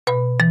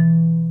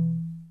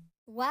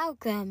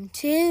Welcome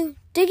to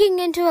Digging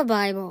into a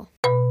Bible.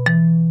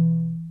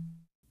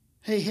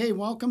 Hey,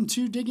 welcome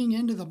to Digging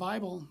into the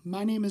Bible.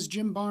 My name is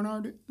Jim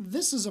Barnard.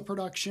 This is a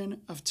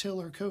production of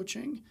Tiller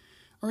Coaching.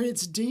 All right,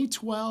 it's day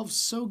 12.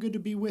 So good to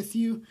be with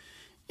you.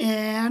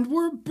 And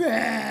we're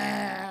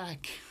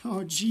back.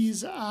 Oh,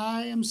 geez,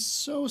 I am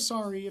so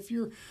sorry. If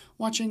you're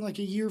watching like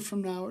a year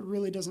from now, it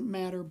really doesn't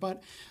matter.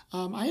 But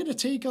I had to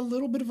take a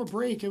little bit of a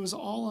break. It was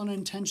all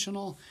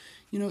unintentional.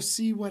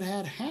 See, what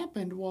had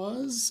happened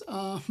was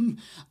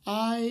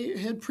I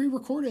had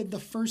pre-recorded the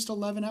first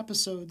 11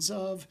 episodes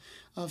of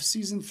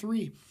season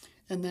 3.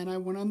 And then I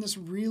went on this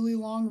really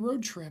long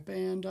road trip,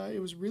 and it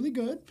was really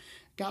good.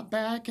 Got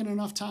back in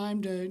enough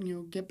time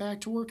to, get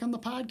back to work on the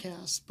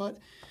podcast. But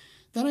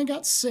then I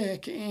got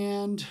sick,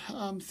 and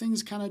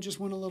things kind of just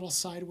went a little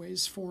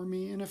sideways for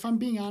me. And if I'm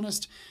being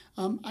honest,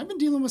 I've been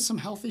dealing with some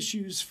health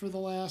issues for the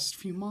last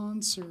few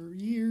months or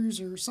years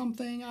or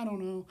something. I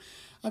don't know.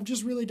 I've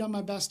just really done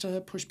my best to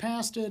push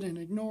past it and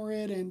ignore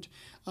it, and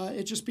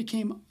it just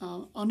became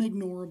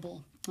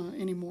unignorable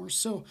anymore.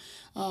 So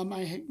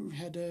I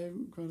had to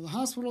go to the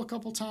hospital a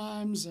couple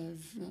times.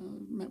 I've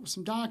met with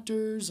some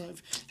doctors.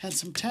 I've had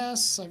some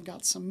tests. I've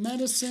got some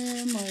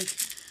medicine.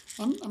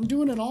 I'm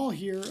doing it all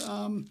here.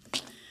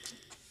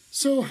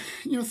 So,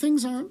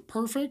 things aren't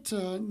perfect.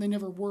 They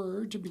never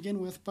were to begin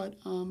with, but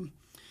I'm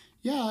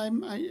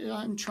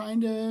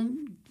trying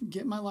to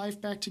get my life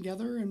back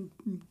together, and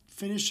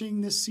finishing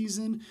this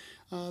season,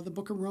 the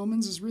book of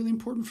Romans is really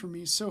important for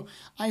me. So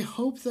I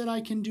hope that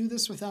I can do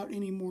this without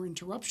any more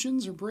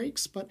interruptions or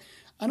breaks, but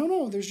I don't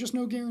know. There's just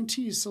no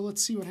guarantees, so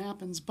let's see what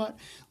happens. But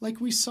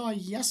like we saw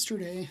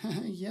yesterday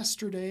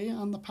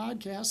on the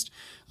podcast,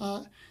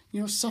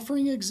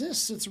 suffering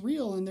exists. It's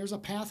real, and there's a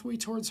pathway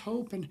towards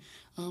hope. And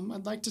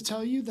I'd like to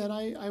tell you that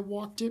I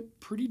walked it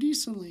pretty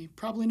decently.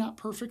 Probably not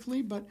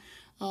perfectly, but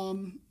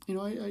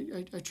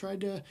I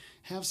tried to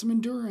have some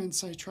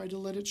endurance. I tried to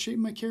let it shape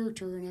my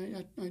character,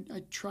 and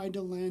I tried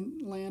to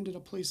land at a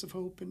place of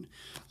hope. And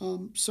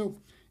so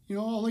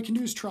all I can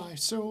do is try.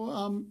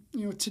 So,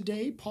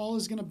 today Paul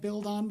is going to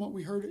build on what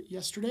we heard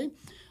yesterday.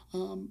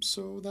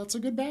 So that's a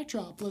good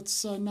backdrop.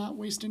 Let's not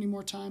waste any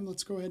more time.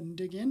 Let's go ahead and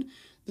dig in.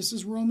 This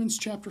is Romans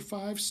chapter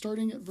 5,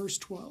 starting at verse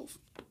 12.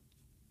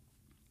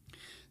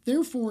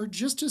 Therefore,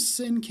 just as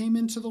sin came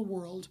into the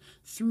world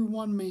through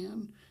one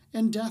man,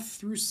 and death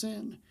through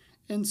sin,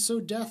 and so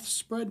death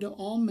spread to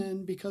all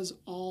men because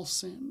all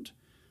sinned.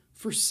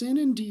 For sin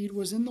indeed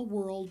was in the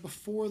world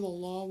before the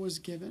law was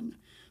given,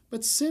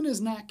 but sin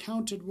is not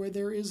counted where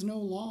there is no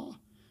law.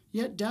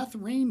 Yet death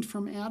reigned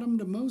from Adam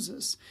to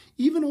Moses,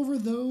 even over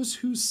those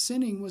whose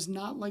sinning was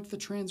not like the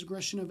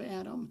transgression of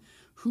Adam,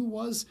 who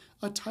was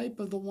a type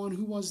of the one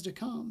who was to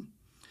come.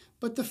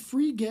 But the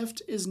free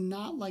gift is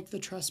not like the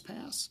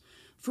trespass.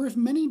 For if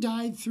many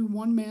died through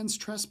one man's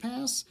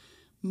trespass,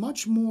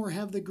 much more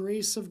have the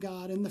grace of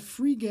God and the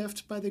free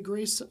gift by the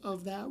grace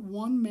of that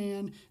one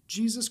man,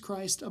 Jesus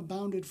Christ,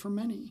 abounded for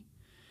many.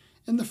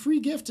 And the free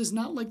gift is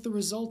not like the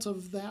result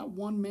of that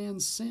one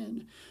man's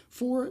sin.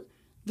 For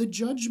the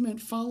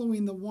judgment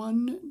following the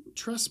one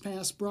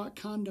trespass brought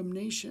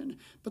condemnation,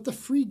 but the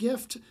free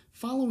gift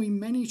following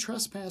many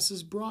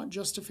trespasses brought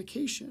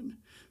justification.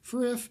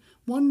 For if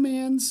one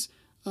man's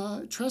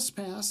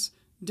trespass,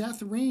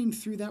 death reigned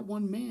through that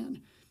one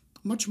man,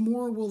 much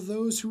more will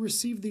those who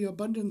receive the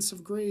abundance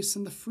of grace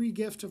and the free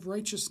gift of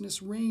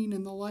righteousness reign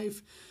in the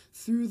life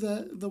through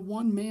the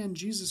one man,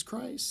 Jesus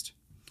Christ.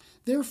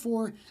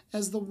 Therefore,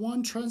 as the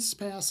one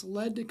trespass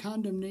led to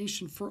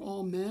condemnation for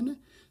all men,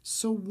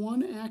 so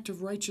one act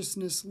of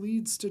righteousness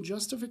leads to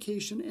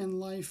justification and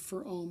life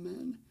for all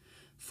men.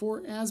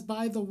 For as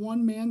by the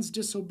one man's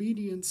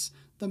disobedience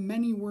the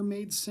many were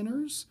made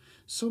sinners,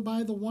 so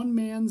by the one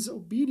man's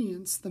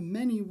obedience the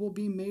many will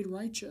be made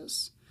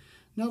righteous.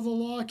 Now the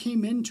law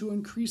came in to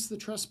increase the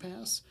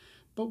trespass,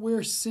 but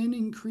where sin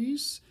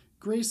increased,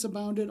 grace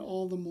abounded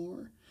all the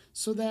more,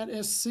 so that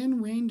as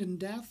sin reigned in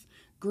death,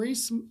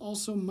 grace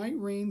also might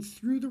reign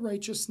through the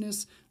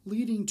righteousness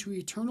leading to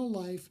eternal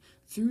life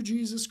through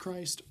Jesus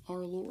Christ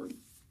our Lord.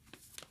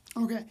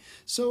 Okay,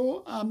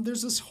 so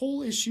there's this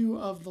whole issue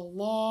of the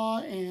law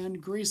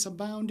and grace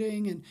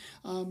abounding,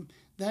 and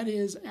that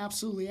is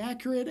absolutely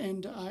accurate,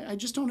 and I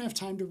just don't have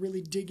time to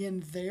really dig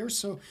in there,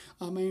 so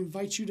I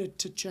invite you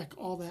to check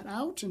all that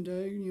out and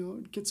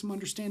to get some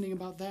understanding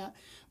about that.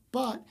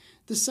 But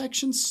the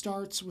section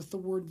starts with the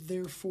word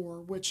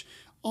therefore, which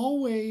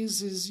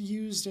always is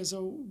used as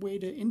a way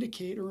to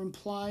indicate or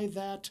imply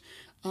that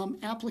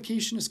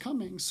application is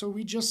coming. So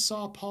we just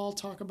saw Paul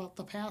talk about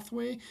the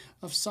pathway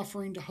of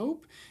suffering to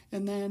hope,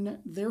 and then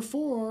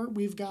therefore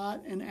we've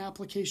got an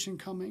application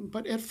coming.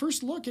 But at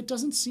first look, it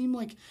doesn't seem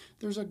like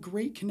there's a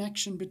great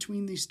connection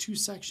between these two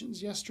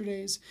sections,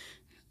 yesterday's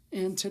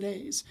and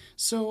today's.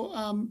 So,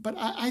 but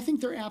I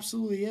think there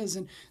absolutely is,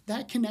 and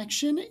that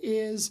connection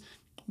is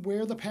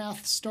where the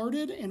path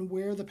started and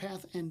where the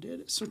path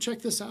ended. So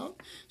check this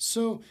out.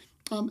 So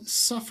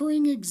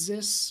suffering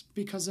exists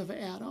because of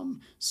Adam.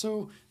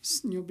 So,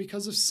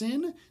 because of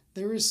sin,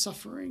 there is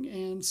suffering,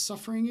 and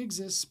suffering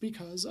exists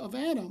because of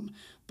Adam.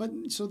 But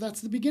so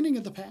that's the beginning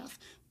of the path.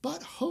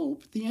 But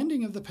hope, the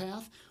ending of the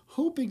path,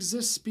 hope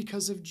exists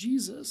because of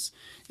Jesus.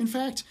 In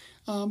fact,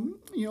 a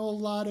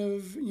lot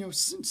of,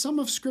 some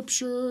of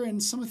Scripture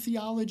and some of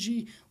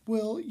theology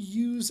will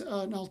use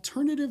an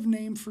alternative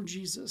name for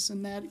Jesus,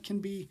 and that can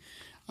be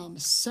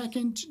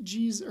second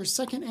Jesus or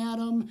second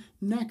Adam,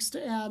 next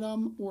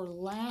Adam, or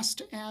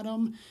last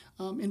Adam.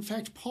 In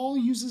fact, Paul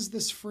uses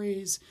this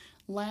phrase,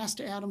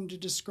 last Adam, to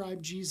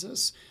describe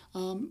Jesus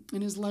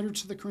in his letter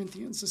to the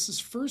Corinthians. This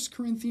is 1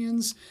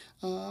 Corinthians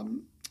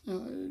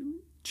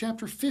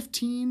chapter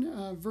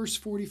 15, verse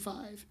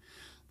 45.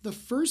 The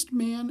first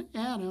man,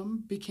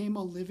 Adam, became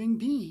a living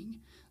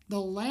being.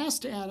 The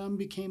last Adam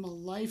became a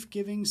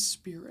life-giving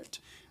spirit.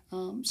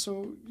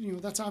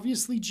 That's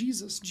obviously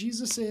Jesus.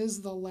 Jesus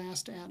is the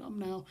last Adam.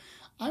 Now,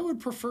 I would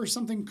prefer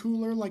something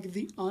cooler like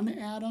the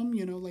un-Adam,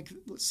 like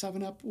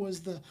 7-Up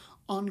was the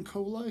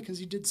un-Cola, because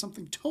he did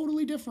something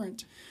totally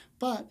different.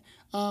 But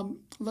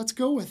let's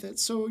go with it.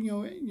 So,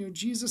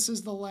 Jesus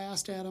is the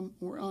last Adam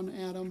or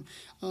un-Adam.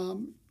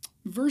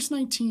 Verse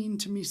 19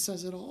 to me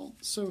says it all.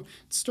 So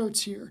it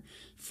starts here.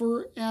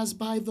 For as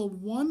by the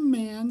one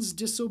man's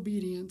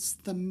disobedience,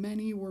 the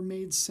many were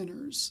made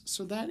sinners.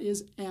 So that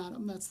is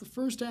Adam. That's the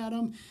first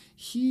Adam.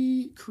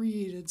 He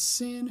created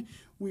sin.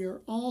 We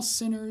are all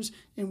sinners,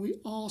 and we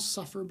all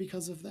suffer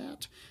because of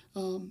that.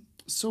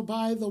 So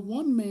by the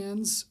one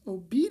man's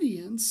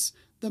obedience,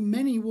 the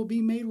many will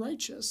be made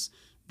righteous.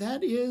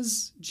 That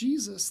is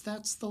Jesus.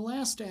 That's the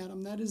last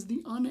Adam. That is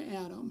the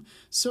un-Adam.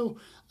 So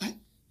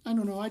I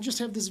don't know, I just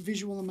have this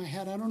visual in my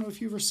head. I don't know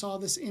if you ever saw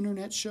this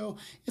internet show.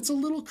 It's a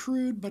little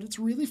crude, but it's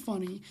really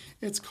funny.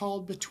 It's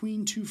called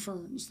Between Two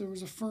Ferns. There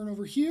was a fern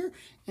over here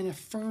and a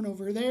fern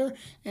over there,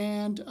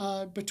 and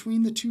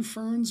between the two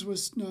ferns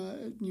was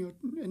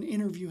an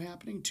interview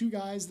happening. Two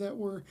guys that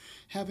were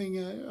having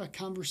a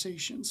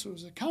conversation. So it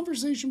was a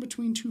conversation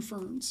between two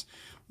ferns.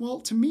 Well,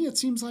 to me, it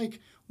seems like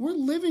we're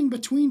living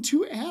between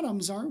two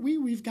Adams, aren't we?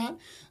 We've got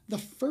the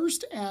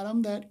first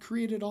Adam that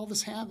created all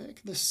this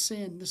havoc, this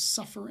sin, this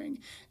suffering,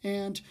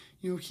 and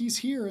he's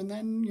here, and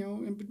then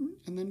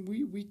and then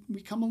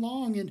we come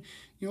along, and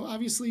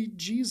obviously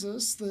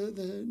Jesus,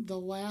 the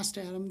last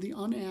Adam, the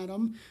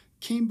un-Adam,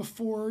 came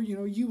before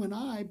you and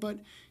I, but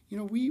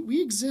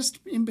we exist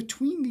in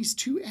between these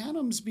two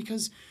Adams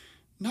because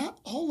not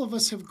all of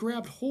us have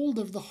grabbed hold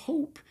of the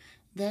hope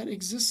that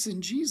exists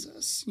in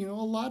Jesus.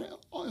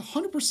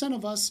 100%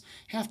 of us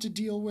have to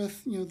deal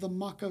with, the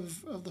muck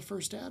of the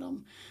first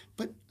Adam.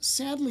 But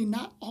sadly,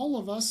 not all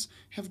of us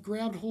have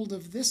grabbed hold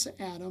of this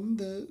Adam,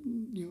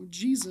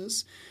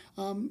 Jesus,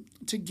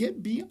 to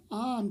get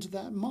beyond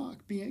that muck,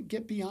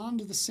 get beyond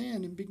the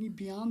sin and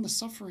beyond the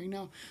suffering.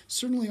 Now,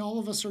 certainly all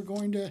of us are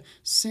going to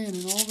sin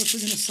and all of us are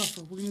going to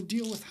suffer. We're going to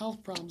deal with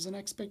health problems and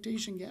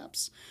expectation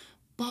gaps.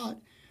 But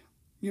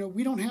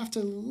we don't have to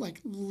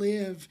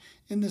live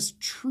in this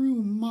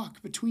true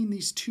muck between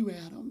these two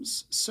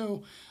Adams.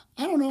 So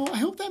I don't know. I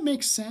hope that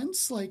makes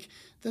sense.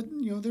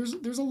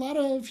 There's a lot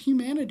of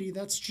humanity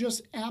that's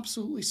just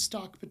absolutely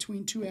stuck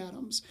between two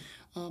Adams.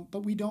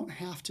 But we don't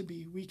have to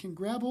be. We can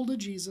grab hold of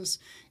Jesus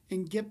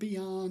and get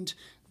beyond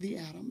the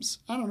Adams.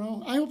 I don't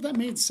know. I hope that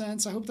made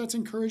sense. I hope that's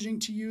encouraging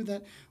to you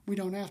that we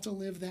don't have to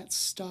live that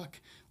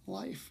stuck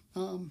life.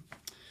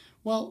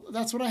 Well,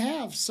 that's what I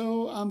have.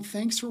 So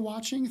thanks for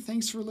watching.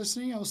 Thanks for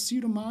listening. I'll see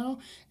you tomorrow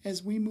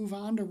as we move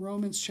on to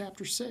Romans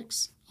chapter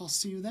 6. I'll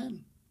see you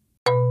then.